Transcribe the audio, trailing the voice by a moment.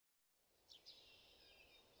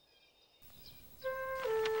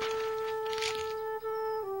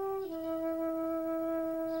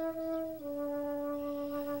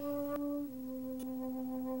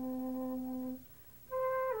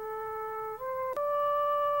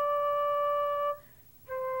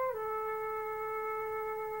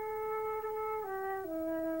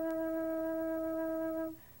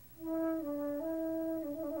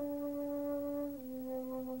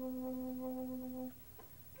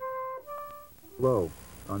Hello,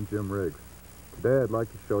 I'm Jim Riggs. Today I'd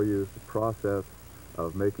like to show you the process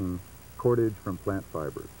of making cordage from plant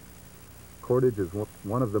fibers. Cordage is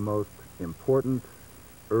one of the most important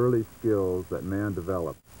early skills that man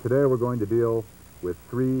developed. Today we're going to deal with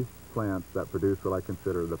 3 plants that produce what I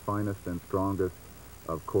consider the finest and strongest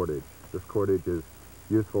of cordage. This cordage is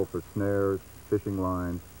useful for snares, fishing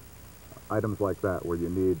lines, items like that where you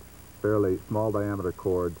need fairly small diameter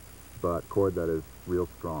cord, but cord that is real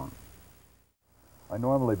strong. I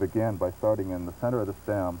normally begin by starting in the center of the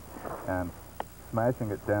stem and smashing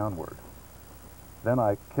it downward. Then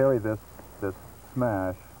I carry this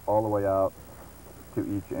smash all the way out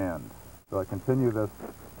to each end. So I continue this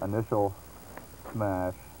initial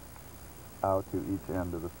smash out to each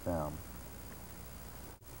end of the stem.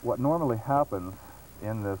 What normally happens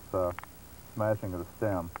in this smashing of the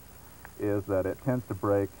stem is that it tends to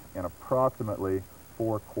break in approximately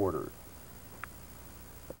 4 quarters.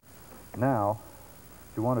 Now,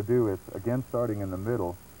 what you want to do is, again starting in the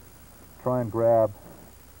middle, try and grab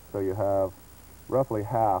so you have roughly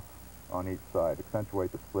half on each side.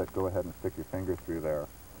 Accentuate the split, go ahead and stick your finger through there.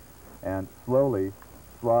 And slowly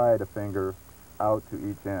slide a finger out to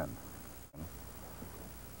each end.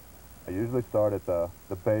 I usually start at the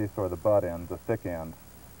base or the butt end, the thick end,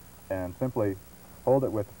 and simply hold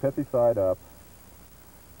it with the pithy side up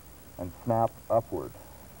and snap upward.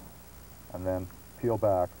 And then peel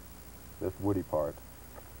back this woody part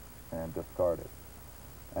and discard it.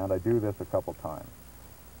 And I do this a couple times.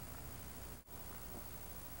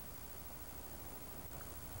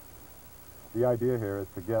 The idea here is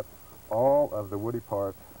to get all of the woody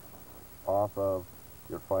part off of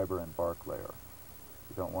your fiber and bark layer.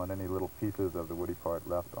 You don't want any little pieces of the woody part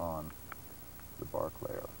left on the bark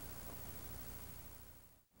layer.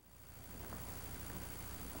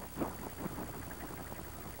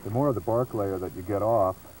 The more of the bark layer that you get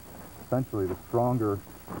off, essentially the stronger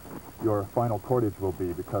your final cordage will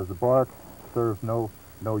be, because the bark serves no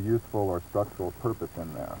useful or structural purpose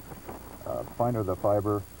in there. The finer the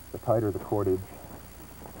fiber, the tighter the cordage,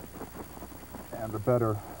 and the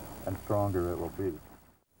better and stronger it will be.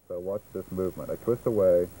 So watch this movement. I twist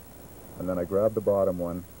away, and then I grab the bottom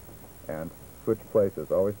one and switch places,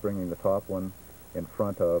 always bringing the top one in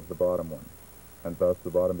front of the bottom one, and thus the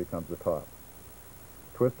bottom becomes the top.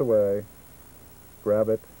 Twist away, grab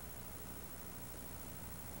it,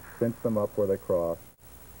 cinch them up where they cross.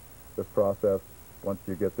 This process, once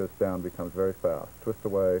you get this down, becomes very fast. Twist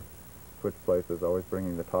away, switch places, always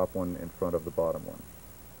bringing the top one in front of the bottom one.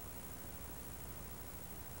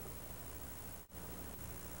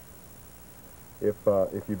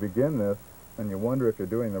 If you begin this and you wonder if you're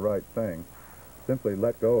doing the right thing, simply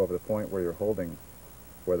let go of the point where you're holding,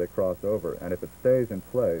 where they cross over, and if it stays in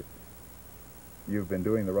place, you've been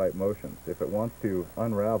doing the right motions. If it wants to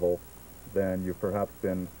unravel, then you've perhaps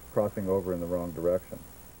been crossing over in the wrong direction.